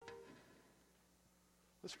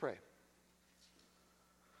Let's pray.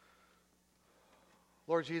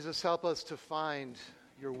 Lord Jesus, help us to find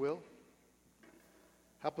your will.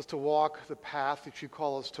 Help us to walk the path that you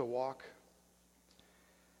call us to walk.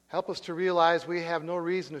 Help us to realize we have no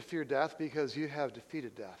reason to fear death because you have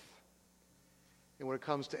defeated death. And when it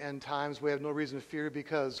comes to end times, we have no reason to fear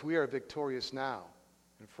because we are victorious now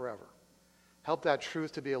and forever. Help that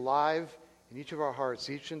truth to be alive in each of our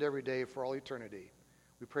hearts each and every day for all eternity.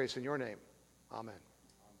 We pray this in your name. Amen.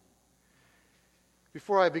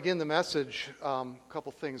 Before I begin the message, a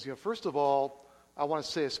couple things. First of all, I want to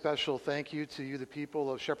say a special thank you to you, the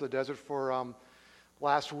people of Shepherd of the Desert, for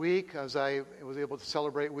last week as I was able to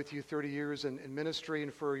celebrate with you 30 years in ministry,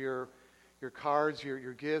 and for your cards,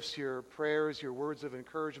 your gifts, your prayers, your words of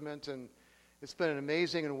encouragement. And it's been an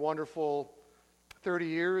amazing and wonderful 30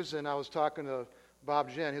 years. And I was talking to Bob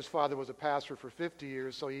Jen. His father was a pastor for 50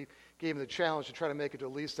 years, so he gave me the challenge to try to make it to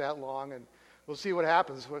at least that long. And we'll see what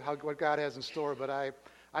happens, what God has in store. But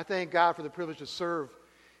I thank God for the privilege to serve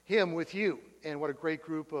him with you, and what a great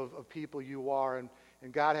group of people you are. And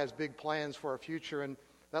God has big plans for our future. And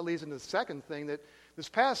that leads into the second thing, that this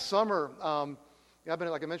past summer, I've been,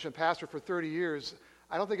 like I mentioned, a pastor for 30 years.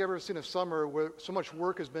 I don't think I've ever seen a summer where so much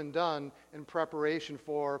work has been done in preparation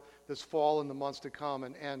for this fall and the months to come.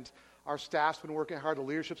 And our staff's been working hard, the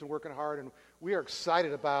leadership's been working hard, and we are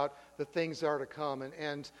excited about the things that are to come.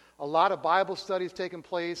 And a lot of Bible studies taking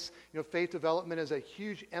place. Faith development is a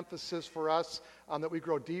huge emphasis for us, that we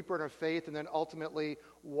grow deeper in our faith and then ultimately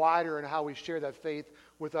wider in how we share that faith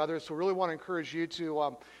with others. So we really want to encourage you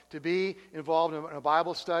to be involved in a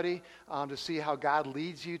Bible study, to see how God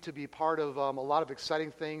leads you to be part of a lot of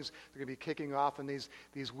exciting things that are going to be kicking off in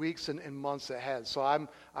these weeks and months ahead. So I'm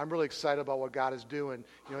really excited about what God is doing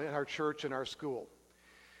in our church and our school.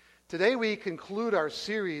 Today we conclude our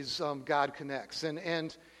series, God Connects.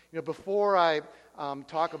 And before I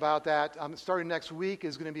talk about that, starting next week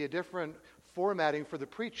is going to be a different formatting for the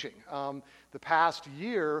preaching. The past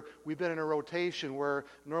year, we've been in a rotation where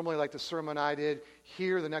normally, like the sermon I did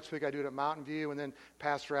here, the next week I do it at Mountain View, and then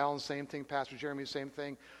Pastor Allen, same thing, Pastor Jeremy, same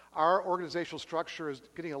thing. Our organizational structure is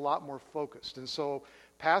getting a lot more focused. And so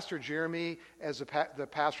Pastor Jeremy, as the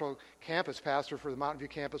pastoral campus pastor for the Mountain View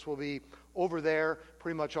campus, will be over there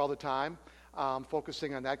pretty much all the time,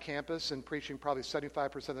 focusing on that campus and preaching probably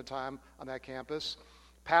 75% of the time on that campus.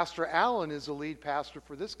 Pastor Allen is the lead pastor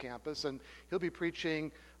for this campus, and he'll be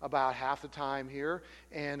preaching about half the time here,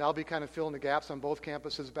 and I'll be kind of filling the gaps on both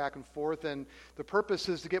campuses back and forth. And the purpose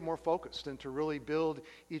is to get more focused and to really build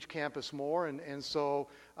each campus more. And so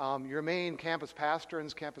your main campus pastor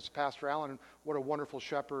is Campus Pastor Allen, and what a wonderful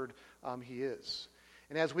shepherd he is.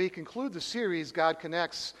 And as we conclude the series, God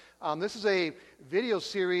Connects, this is a video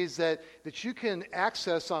series that you can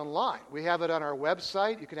access online. We have it on our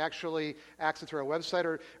website. You can actually access it through our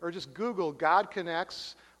website, or just Google God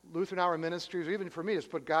Connects, Lutheran Hour Ministries, or even for me, just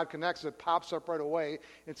put God Connects. It pops up right away.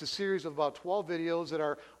 It's a series of about 12 videos that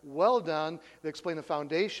are well done. They explain the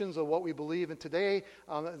foundations of what we believe. And today,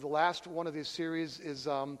 the last one of these series is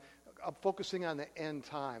focusing on the end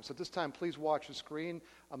time. So at this time, please watch the screen.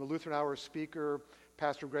 The Lutheran Hour speaker,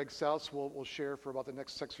 Pastor Greg Seltz, will share for about the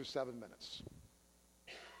next 6 or 7 minutes.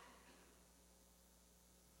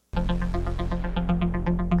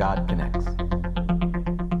 God Connects.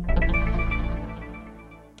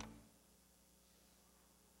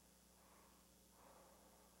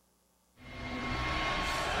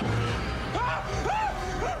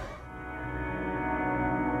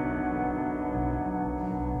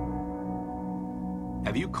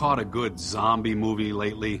 Have you caught a good zombie movie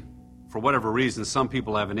lately? For whatever reason, some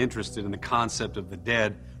people have been interested in the concept of the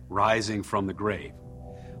dead rising from the grave.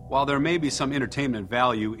 While there may be some entertainment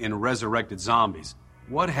value in resurrected zombies,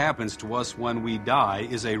 what happens to us when we die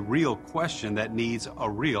is a real question that needs a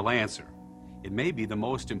real answer. It may be the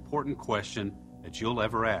most important question that you'll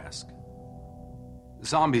ever ask.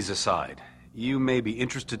 Zombies aside, you may be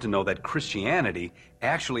interested to know that Christianity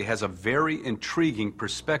actually has a very intriguing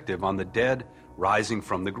perspective on the dead rising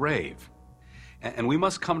from the grave. And we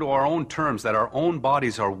must come to our own terms that our own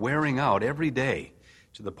bodies are wearing out every day,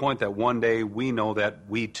 to the point that one day we know that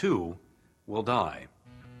we too will die.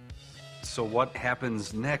 So what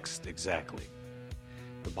happens next exactly?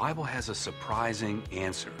 The Bible has a surprising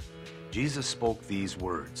answer. Jesus spoke these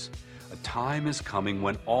words: "A time is coming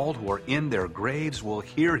when all who are in their graves will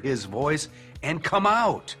hear his voice and come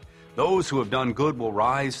out. Those who have done good will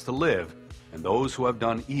rise to live, and those who have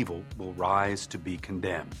done evil will rise to be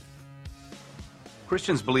condemned."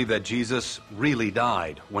 Christians believe that Jesus really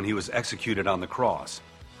died when he was executed on the cross.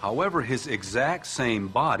 However, his exact same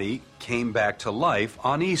body came back to life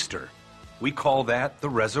on Easter. We call that the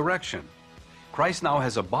resurrection. Christ now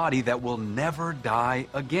has a body that will never die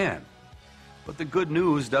again. But the good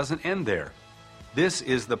news doesn't end there. This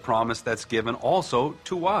is the promise that's given also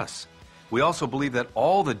to us. We also believe that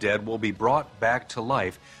all the dead will be brought back to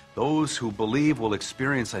life. Those who believe will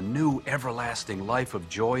experience a new everlasting life of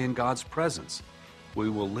joy in God's presence. We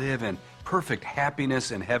will live in perfect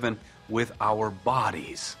happiness in heaven with our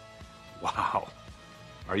bodies. Wow.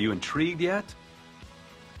 Are you intrigued yet?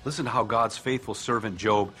 Listen to how God's faithful servant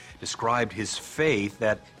Job described his faith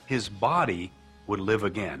that his body would live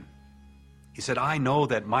again. He said, I know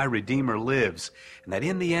that my Redeemer lives, and that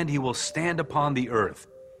in the end he will stand upon the earth.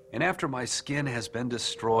 And after my skin has been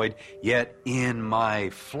destroyed, yet in my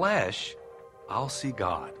flesh I'll see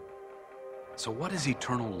God. So what is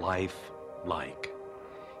eternal life like?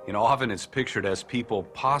 Often it's pictured as people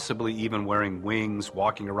possibly even wearing wings,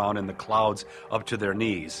 walking around in the clouds up to their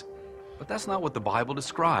knees. But that's not what the Bible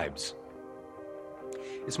describes.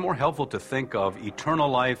 It's more helpful to think of eternal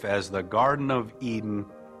life as the Garden of Eden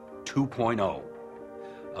 2.0,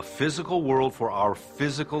 a physical world for our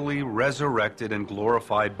physically resurrected and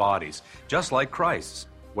glorified bodies, just like Christ's,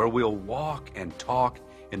 where we'll walk and talk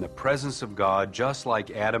in the presence of God just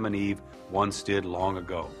like Adam and Eve once did long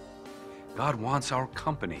ago. God wants our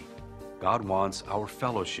company. God wants our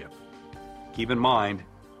fellowship. Keep in mind,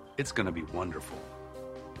 it's going to be wonderful.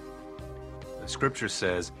 The scripture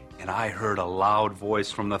says, and I heard a loud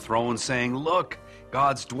voice from the throne saying, look,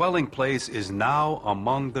 God's dwelling place is now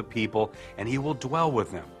among the people, and he will dwell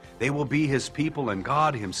with them. They will be his people, and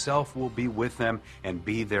God himself will be with them and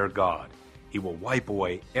be their God. He will wipe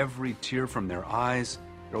away every tear from their eyes.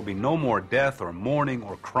 There will be no more death or mourning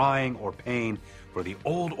or crying or pain, for the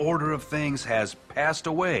old order of things has passed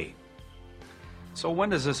away. So when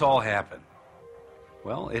does this all happen?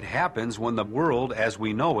 Well, it happens when the world as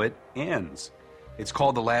we know it ends. It's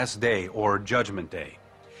called the last day or judgment day.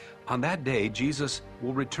 On that day, Jesus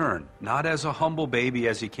will return, not as a humble baby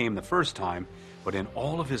as he came the first time, but in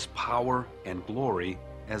all of his power and glory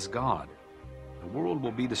as God. The world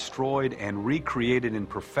will be destroyed and recreated in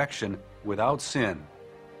perfection without sin.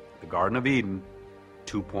 The Garden of Eden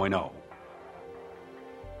 2.0.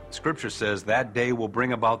 Scripture says that day will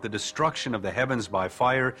bring about the destruction of the heavens by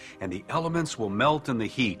fire, and the elements will melt in the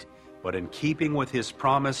heat. But in keeping with his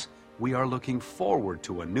promise, we are looking forward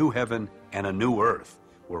to a new heaven and a new earth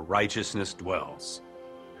where righteousness dwells.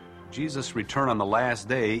 Jesus' return on the last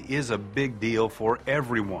day is a big deal for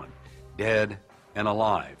everyone, dead and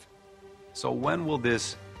alive. So when will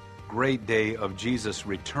this great day of Jesus'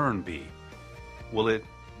 return be? Will it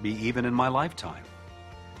be even in my lifetime?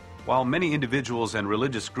 While many individuals and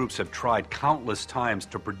religious groups have tried countless times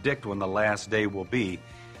to predict when the last day will be,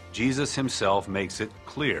 Jesus himself makes it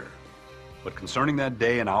clear. But concerning that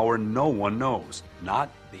day and hour, no one knows,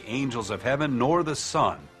 not the angels of heaven nor the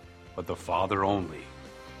Son, but the Father only.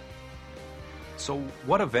 So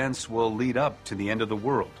what events will lead up to the end of the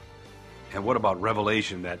world? And what about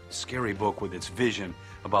Revelation, that scary book with its vision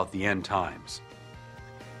about the end times?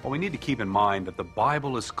 Well, we need to keep in mind that the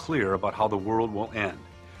Bible is clear about how the world will end.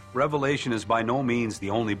 Revelation is by no means the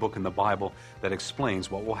only book in the Bible that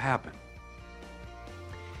explains what will happen.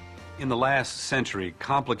 In the last century,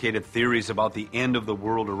 complicated theories about the end of the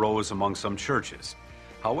world arose among some churches.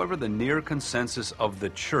 However, the near consensus of the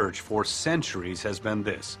church for centuries has been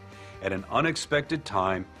this: at an unexpected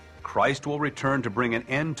time, Christ will return to bring an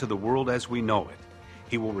end to the world as we know it.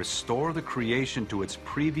 He will restore the creation to its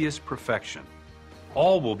previous perfection.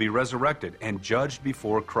 All will be resurrected and judged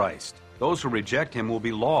before Christ. Those who reject him will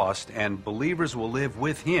be lost, and believers will live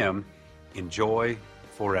with him in joy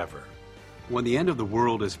forever. When the end of the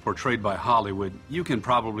world is portrayed by Hollywood, you can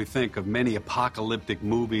probably think of many apocalyptic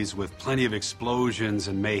movies with plenty of explosions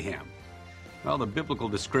and mayhem. Well, the biblical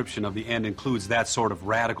description of the end includes that sort of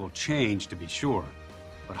radical change, to be sure.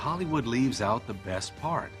 But Hollywood leaves out the best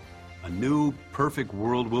part. A new, perfect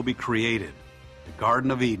world will be created. The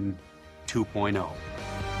Garden of Eden 2.0.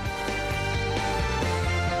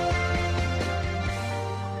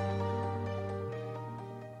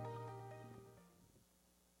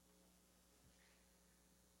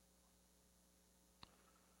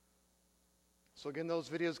 So again, those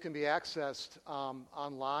videos can be accessed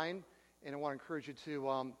online, and I want to encourage you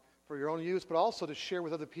to, for your own use, but also to share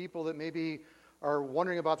with other people that maybe are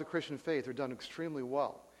wondering about the Christian faith. They're done extremely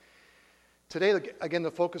well. Today, again, the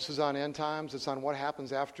focus is on end times. It's on what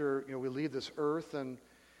happens after we leave this earth. And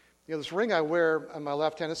this ring I wear on my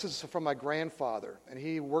left hand, this is from my grandfather, and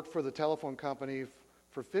he worked for the telephone company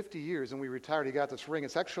for 50 years, and when we retired, he got this ring.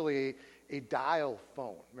 It's actually a dial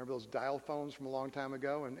phone. Remember those dial phones from a long time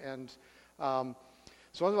ago?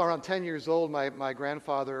 So when I was around 10 years old, my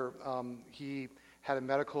grandfather, he had a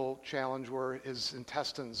medical challenge where his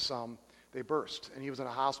intestines, they burst. And he was in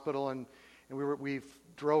a hospital, and we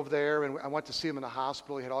drove there, and I went to see him in the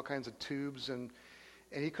hospital. He had all kinds of tubes, and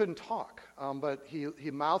he couldn't talk. But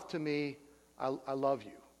he mouthed to me, I love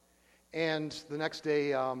you. And the next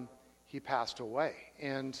day, he passed away.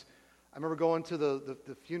 And I remember going to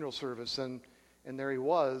the funeral service, and there he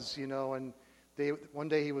was, and one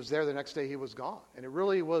day he was there, the next day he was gone. And it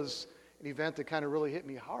really was an event that kind of really hit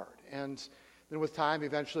me hard. And then with time,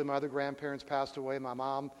 eventually my other grandparents passed away. My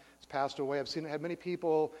mom has passed away. I've had many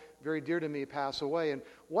people very dear to me pass away. And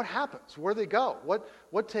what happens? Where do they go?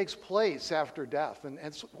 What takes place after death?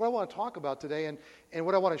 And so what I want to talk about today, and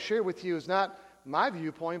what I want to share with you is not my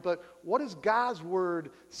viewpoint, but what does God's Word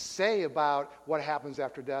say about what happens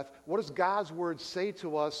after death? What does God's Word say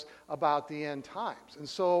to us about the end times? And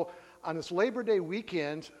so on this Labor Day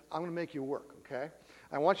weekend, I'm going to make you work, okay?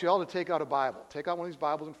 I want you all to take out a Bible. Take out one of these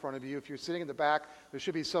Bibles in front of you. If you're sitting in the back, there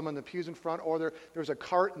should be some in the pews in front, or there's a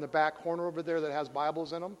cart in the back corner over there that has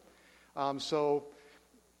Bibles in them. So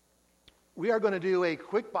we are going to do a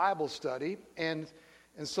quick Bible study, and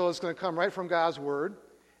so it's going to come right from God's Word.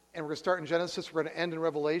 And we're going to start in Genesis. We're going to end in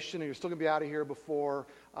Revelation, and you're still going to be out of here before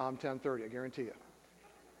 10:30, I guarantee you.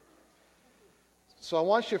 So I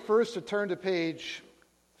want you first to turn to page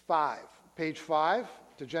 5. Page 5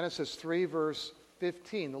 to Genesis 3, verse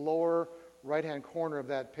 15, the lower right-hand corner of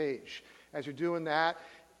that page. As you're doing that,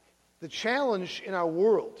 the challenge in our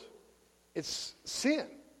world, it's sin.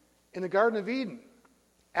 In the Garden of Eden,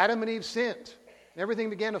 Adam and Eve sinned, and everything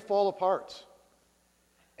began to fall apart.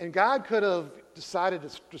 And God could have decided to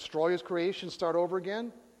destroy his creation, start over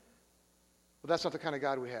again, but that's not the kind of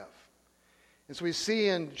God we have. And so we see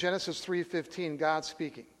in Genesis 3:15, God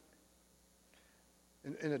speaking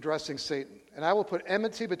in addressing Satan. And I will put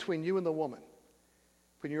enmity between you and the woman,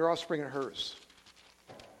 between your offspring and hers.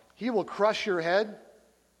 He will crush your head,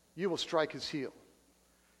 you will strike his heel.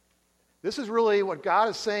 This is really what God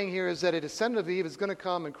is saying here, is that a descendant of Eve is going to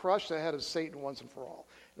come and crush the head of Satan once and for all.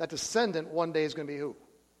 That descendant one day is going to be who?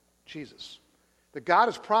 Jesus. That God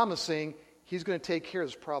is promising he's going to take care of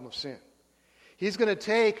this problem of sin. He's going to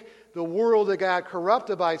take the world that got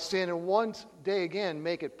corrupted by sin and one day again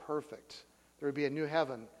make it perfect. There would be a new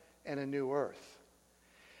heaven and a new earth.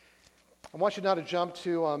 I want you now to jump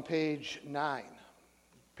to page 9.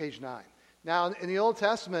 Page 9. Now, in the Old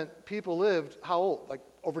Testament, people lived how old? Like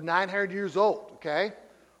over 900 years old, okay?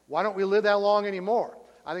 Why don't we live that long anymore?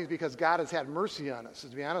 I think it's because God has had mercy on us,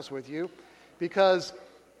 to be honest with you. Because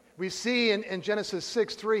we see in Genesis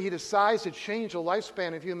 6:3, he decides to change the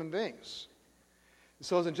lifespan of human beings.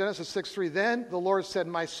 So as in Genesis 6:3, then the Lord said,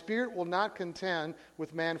 my spirit will not contend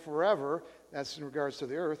with man forever. That's in regards to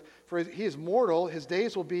the earth. For he is mortal, his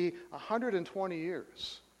days will be 120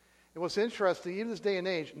 years. And what's interesting, even this day and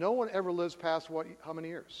age, no one ever lives past how many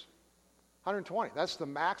years? 120. That's the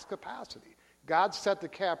max capacity. God set the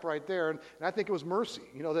cap right there, and I think it was mercy.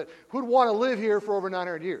 That who'd want to live here for over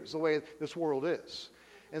 900 years, the way this world is.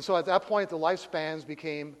 And so at that point, the lifespans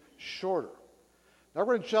became shorter. Now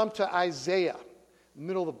we're going to jump to Isaiah,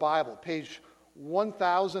 middle of the Bible, page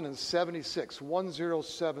 1076,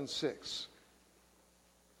 1076.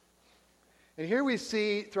 And here we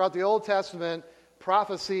see throughout the Old Testament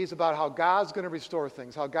prophecies about how God's going to restore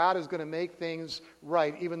things, how God is going to make things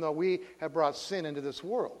right, even though we have brought sin into this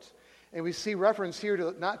world. And we see reference here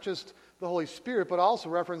to not just the Holy Spirit, but also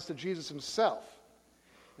reference to Jesus himself.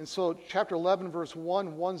 And so chapter 11, verse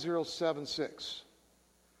 1, 1076.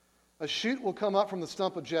 A shoot will come up from the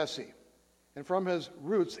stump of Jesse, and from his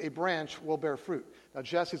roots a branch will bear fruit. Now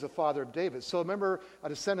Jesse's the father of David. So remember, a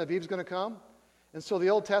descendant of Eve is going to come? And so the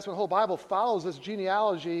Old Testament, the whole Bible follows this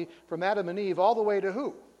genealogy from Adam and Eve all the way to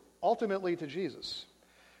who? Ultimately to Jesus.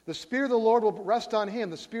 The Spirit of the Lord will rest on him,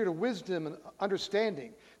 the Spirit of wisdom and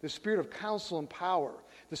understanding, the Spirit of counsel and power,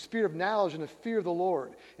 the Spirit of knowledge and the fear of the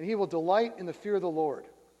Lord. And he will delight in the fear of the Lord.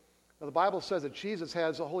 Now the Bible says that Jesus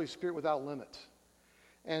has the Holy Spirit without limit.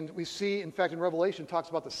 And we see, in fact, in Revelation, it talks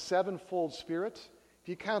about the sevenfold Spirit. If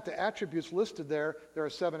you count the attributes listed there are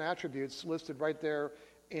 7 attributes listed right there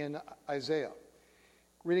in Isaiah.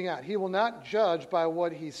 Reading out, he will not judge by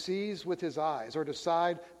what he sees with his eyes or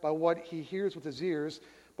decide by what he hears with his ears,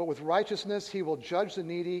 but with righteousness he will judge the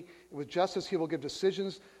needy, and with justice he will give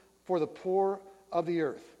decisions for the poor of the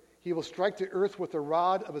earth. He will strike the earth with the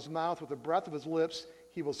rod of his mouth, with the breath of his lips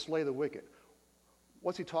he will slay the wicked.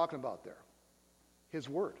 What's he talking about there? His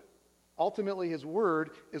word. Ultimately, his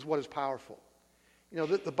word is what is powerful.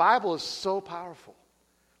 The Bible is so powerful.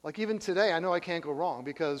 Like even today, I know I can't go wrong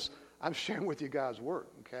because I'm sharing with you God's word,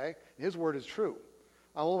 okay? His word is true.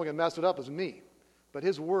 I'm only going to mess it up as me. but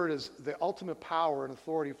his word is the ultimate power and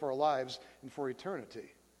authority for our lives and for eternity.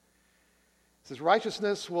 It says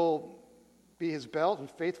righteousness will be his belt and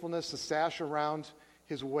faithfulness the sash around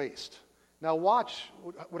his waist. Now watch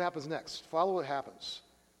what happens next. Follow what happens.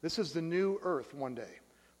 This is the new earth one day.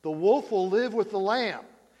 The wolf will live with the lamb,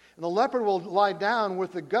 and the leopard will lie down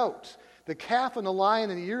with the goat. The calf and the lion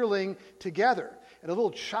and the yearling together, and a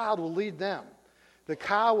little child will lead them. The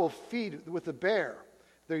cow will feed with the bear.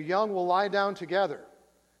 Their young will lie down together.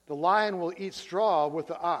 The lion will eat straw with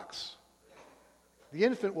the ox. The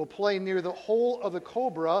infant will play near the hole of the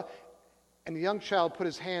cobra, and the young child put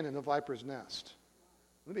his hand in the viper's nest.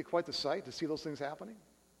 Wouldn't it be quite the sight to see those things happening?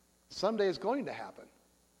 Someday it's going to happen.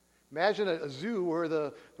 Imagine a zoo where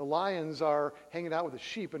the lions are hanging out with the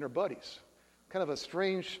sheep and their buddies. Kind of a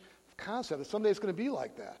strange concept that someday it's going to be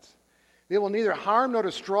like that. They will neither harm nor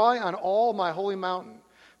destroy on all my holy mountain,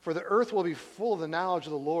 for the earth will be full of the knowledge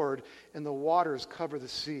of the Lord, and the waters cover the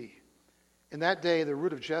sea. In that day, the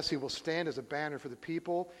root of Jesse will stand as a banner for the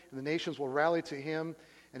people, and the nations will rally to him,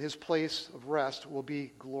 and his place of rest will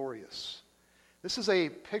be glorious. This is a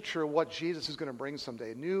picture of what Jesus is going to bring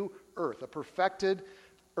someday. A new earth, a perfected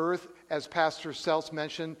earth, as Pastor Seltz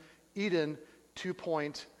mentioned, Eden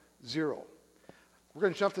 2.0. We're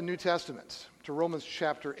going to jump to the New Testament, to Romans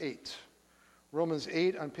chapter 8. Romans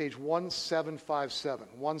 8 on page 1757.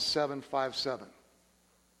 1757.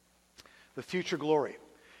 The future glory.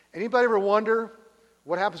 Anybody ever wonder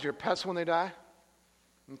what happens to your pets when they die?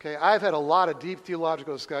 Okay, I've had a lot of deep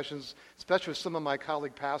theological discussions, especially with some of my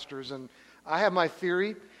colleague pastors, and I have my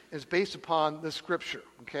theory. It's based upon the Scripture.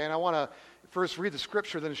 Okay, and I want to first read the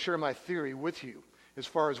Scripture, then share my theory with you as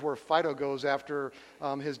far as where Fido goes after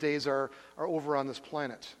his days are over on this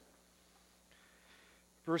planet.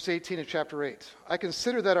 Verse 18 of chapter 8. I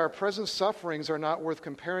consider that our present sufferings are not worth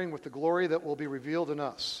comparing with the glory that will be revealed in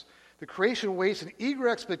us. The creation waits in eager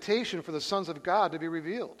expectation for the sons of God to be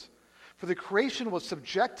revealed. For the creation was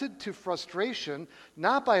subjected to frustration,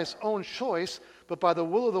 not by its own choice, but by the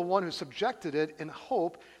will of the one who subjected it, in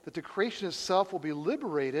hope that the creation itself will be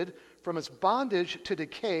liberated from its bondage to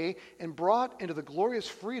decay and brought into the glorious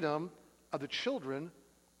freedom of the children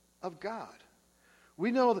of God. We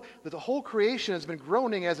know that the whole creation has been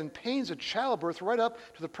groaning as in pains of childbirth right up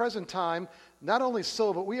to the present time. Not only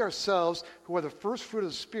so, but we ourselves, who are the first fruit of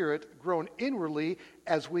the Spirit, groan inwardly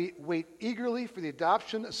as we wait eagerly for the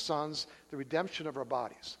adoption as sons, the redemption of our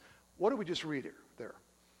bodies. What did we just read here, there?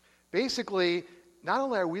 Basically, not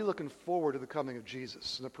only are we looking forward to the coming of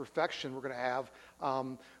Jesus and the perfection we're going to have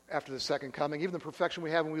after the second coming, even the perfection we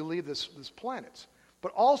have when we leave this planet,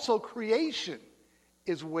 but also creation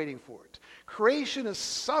is waiting for it. Creation is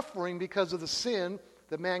suffering because of the sin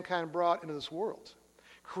that mankind brought into this world.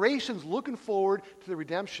 Creation's looking forward to the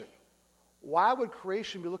redemption. Why would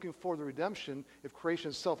creation be looking forward to the redemption if creation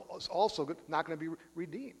itself is also not going to be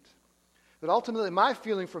redeemed? But ultimately, my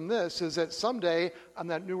feeling from this is that someday on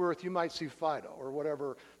that new earth you might see Fido or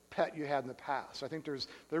whatever pet you had in the past. I think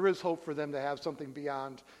there is hope for them to have something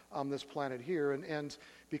beyond this planet here, and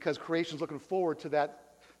because creation's looking forward to that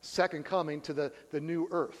second coming, to the new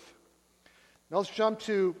earth. Now let's jump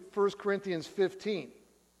to 1 Corinthians 15,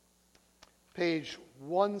 page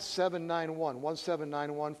 1791.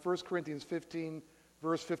 1791, 1 Corinthians 15,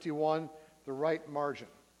 verse 51, the right margin.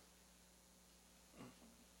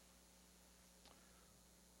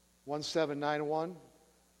 1791,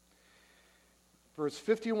 verse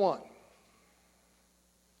 51.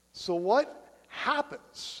 So what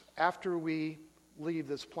happens after we leave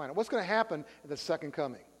this planet? What's going to happen at the second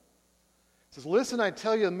coming? It says, listen, I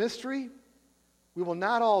tell you a mystery. We will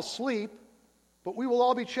not all sleep, but we will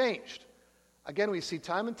all be changed. Again, we see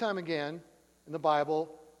time and time again in the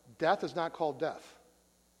Bible, death is not called death.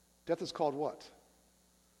 Death is called what?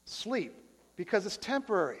 Sleep, because it's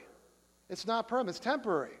temporary. It's not permanent, it's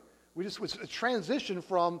temporary. It's a transition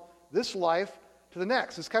from this life to the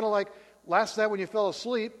next. It's kind of like last night when you fell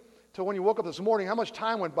asleep to when you woke up this morning, how much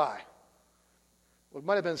time went by? Well, it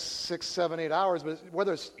might have been 6, 7, 8 hours, but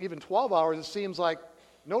whether it's even 12 hours, it seems like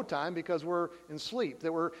no time because we're in sleep,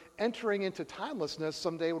 that we're entering into timelessness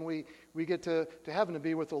someday when we get to heaven to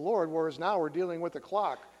be with the Lord, whereas now we're dealing with the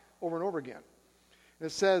clock over and over again. And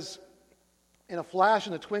it says, in a flash,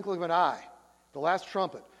 in the twinkling of an eye, the last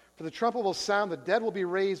trumpet, for the trumpet will sound, the dead will be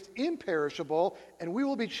raised imperishable, and we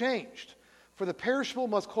will be changed. For the perishable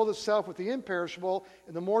must clothe itself with the imperishable,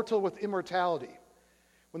 and the mortal with immortality.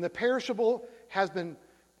 When the perishable has been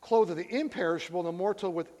clothed with the imperishable, and the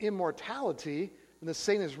mortal with immortality, and the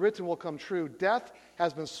saying is written will come true, death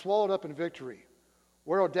has been swallowed up in victory.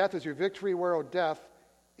 Where, O death, is your victory? Where, O death,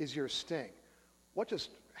 is your sting? What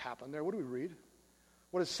just happened there? What do we read?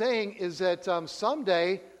 What it's saying is that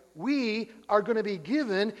someday we are going to be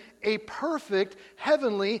given a perfect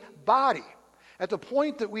heavenly body. At the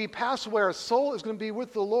point that we pass away, our soul is going to be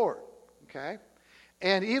with the Lord. Okay?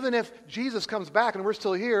 And even if Jesus comes back and we're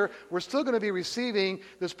still here, we're still going to be receiving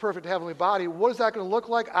this perfect heavenly body. What is that going to look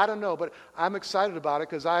like? I don't know, but I'm excited about it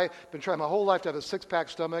because I've been trying my whole life to have a six-pack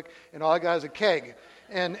stomach, and all I got is a keg.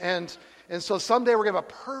 And so someday we're going to have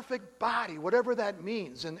a perfect body, whatever that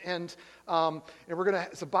means. And we're going to,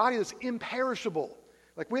 it's a body that's imperishable.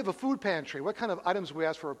 Like we have a food pantry. What kind of items do we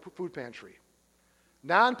ask for a food pantry?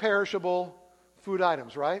 Non-perishable food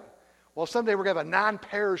items, right? Well, someday we're going to have a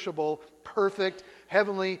non-perishable, perfect,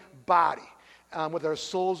 heavenly body with our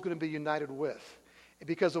souls going to be united with. And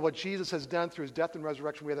because of what Jesus has done through his death and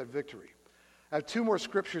resurrection, we have that victory. I have two more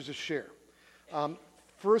scriptures to share. 1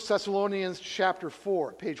 Thessalonians chapter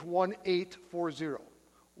 4, page 1840.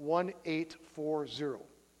 1840.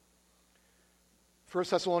 1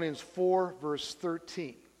 Thessalonians 4, verse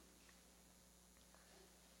 13.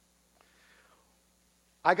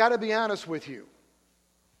 I got to be honest with you.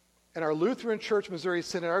 In our Lutheran Church, Missouri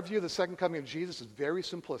Synod, our view of the second coming of Jesus is very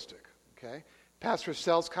simplistic. Okay? Pastor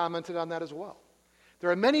Sells commented on that as well. There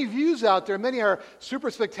are many views out there. Many are super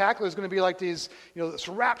spectacular. It's going to be like these, this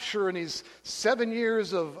rapture and these 7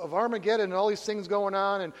 years of Armageddon and all these things going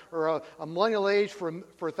on, or a millennial age for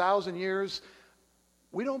 1,000 years.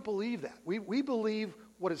 We don't believe that. We believe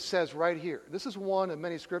what it says right here. This is one of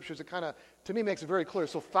many scriptures that kind of, to me, makes it very clear.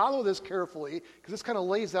 So follow this carefully, because this kind of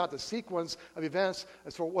lays out the sequence of events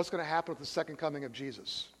as for what's going to happen with the second coming of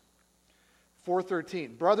Jesus.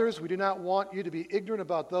 4:13, brothers, we do not want you to be ignorant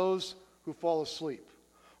about those who fall asleep,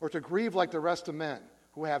 or to grieve like the rest of men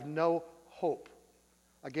who have no hope.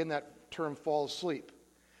 Again, that term, fall asleep.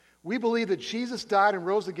 We believe that Jesus died and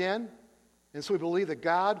rose again, and so we believe that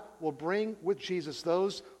God will bring with Jesus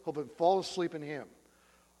those who have fallen asleep in him.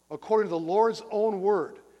 According to the Lord's own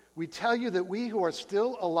word, we tell you that we who are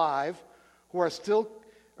still alive, who are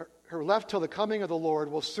left till the coming of the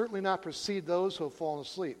Lord, will certainly not precede those who have fallen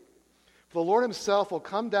asleep. For the Lord himself will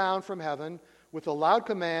come down from heaven with a loud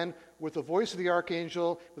command, with the voice of the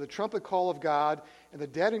archangel, with the trumpet call of God, and the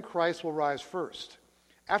dead in Christ will rise first.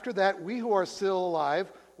 After that, we who are still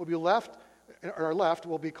alive will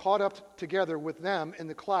be caught up together with them in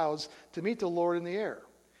the clouds to meet the Lord in the air.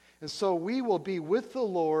 And so we will be with the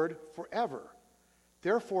Lord forever.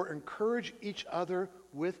 Therefore, encourage each other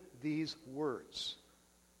with these words.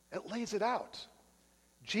 It lays it out.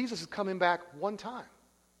 Jesus is coming back one time.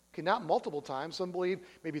 Okay, not multiple times. Some believe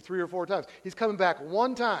maybe 3 or 4 times. He's coming back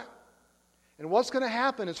one time. And what's going to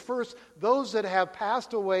happen is, first, those that have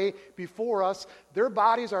passed away before us, their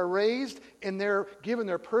bodies are raised and they're given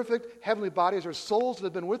their perfect heavenly bodies. Their souls that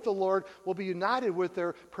have been with the Lord will be united with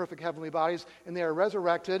their perfect heavenly bodies, and they are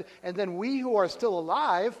resurrected. And then we who are still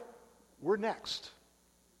alive, we're next.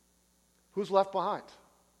 Who's left behind?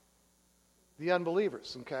 The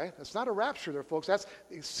unbelievers, okay? That's not a rapture there, folks. That's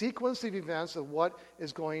a sequence of events of what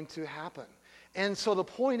is going to happen. And so the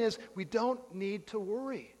point is, we don't need to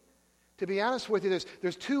worry. To be honest with you,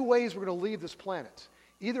 there's 2 ways we're going to leave this planet.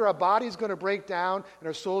 Either our body's going to break down and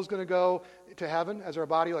our soul's going to go to heaven as our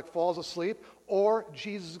body falls asleep, or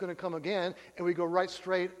Jesus is going to come again and we go right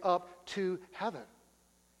straight up to heaven.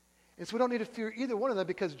 And so we don't need to fear either one of them,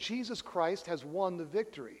 because Jesus Christ has won the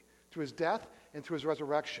victory through his death and through his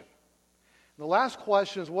resurrection. And the last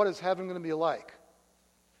question is, what is heaven going to be like?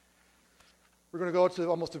 We're going to go to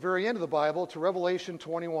almost the very end of the Bible, to Revelation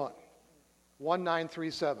 21,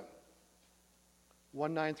 1937.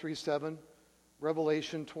 1937,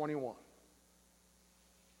 Revelation 21.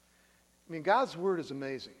 I mean, God's word is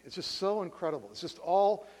amazing. It's just so incredible. It's just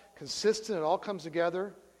all consistent. It all comes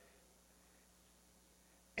together.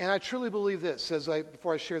 And I truly believe this,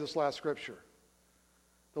 before I share this last scripture.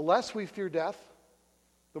 The less we fear death,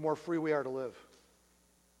 the more free we are to live.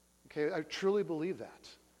 Okay, I truly believe that.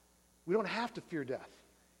 We don't have to fear death.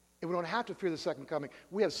 And we don't have to fear the second coming.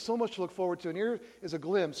 We have so much to look forward to. And here is a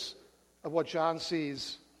glimpse of what John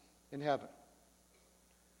sees in heaven.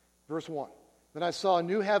 Verse 1. Then I saw a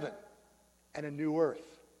new heaven and a new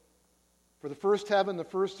earth. For the first heaven, the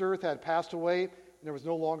first earth had passed away, and there was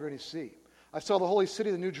no longer any sea. I saw the holy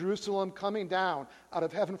city, the new Jerusalem, coming down out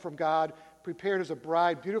of heaven from God, prepared as a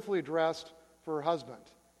bride beautifully dressed for her husband.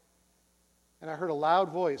 And I heard a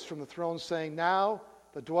loud voice from the throne saying, now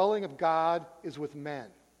the dwelling of God is with men,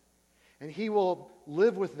 and he will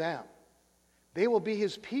live with them. They will be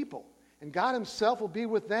his people, and God himself will be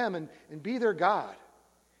with them and be their God.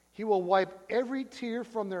 He will wipe every tear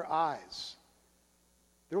from their eyes.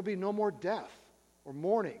 There will be no more death, or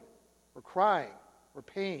mourning, or crying, or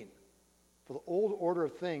pain, for the old order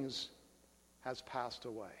of things has passed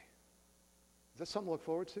away. Is that something to look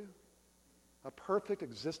forward to? A perfect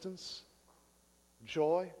existence,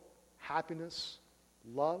 joy, happiness,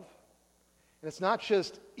 love. And it's not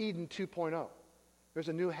just Eden 2.0. There's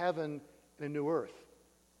a new heaven and a new earth.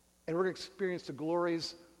 And we're going to experience the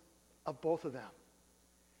glories of both of them.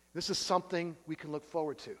 This is something we can look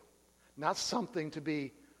forward to, not something to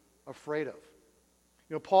be afraid of.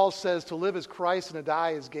 You know, Paul says to live is Christ and to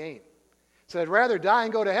die is gain. He said, I'd rather die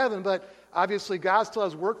and go to heaven, but obviously God still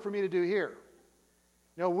has work for me to do here.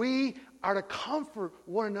 You know, we are to comfort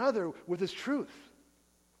one another with His truth.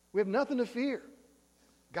 We have nothing to fear.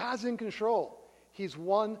 God's in control. He's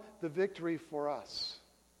won the victory for us.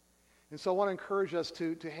 And so I want to encourage us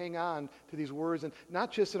to hang on to these words, and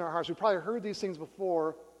not just in our hearts. We've probably heard these things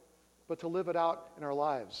before, but to live it out in our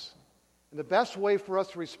lives. And the best way for us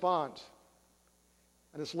to respond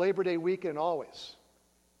on this Labor Day weekend always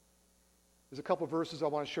is a couple of verses I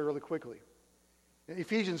want to share really quickly. In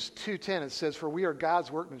Ephesians 2:10 it says, for we are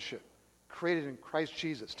God's workmanship, created in Christ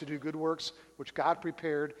Jesus to do good works which God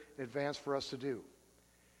prepared in advance for us to do.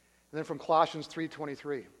 And then from Colossians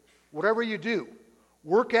 3:23, whatever you do,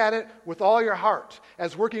 work at it with all your heart,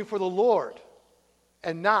 as working for the Lord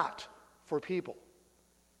and not for people.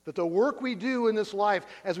 That the work we do in this life,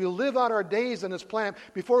 as we live out our days on this planet,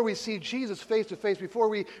 before we see Jesus face to face, before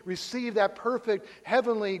we receive that perfect,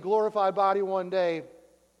 heavenly, glorified body one day,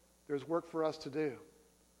 there's work for us to do.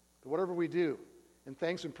 But whatever we do, in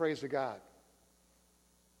thanks and praise to God,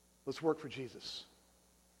 let's work for Jesus.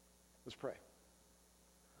 Let's pray.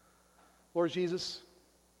 Lord Jesus,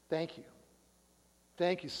 thank you.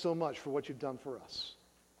 Thank you so much for what you've done for us.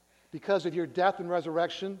 Because of your death and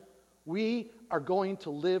resurrection, we are going to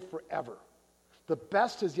live forever. The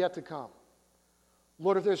best is yet to come.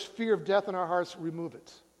 Lord, if there's fear of death in our hearts, remove it.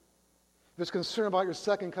 If there's concern about your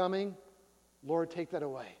second coming, Lord, take that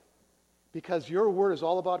away. Because your word is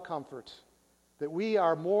all about comfort, that we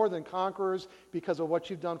are more than conquerors because of what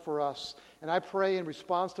you've done for us. And I pray in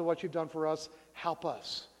response to what you've done for us, help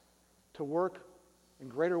us to work in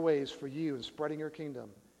greater ways for you in spreading your kingdom,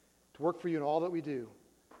 to work for you in all that we do.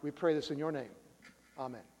 We pray this in your name.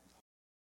 Amen.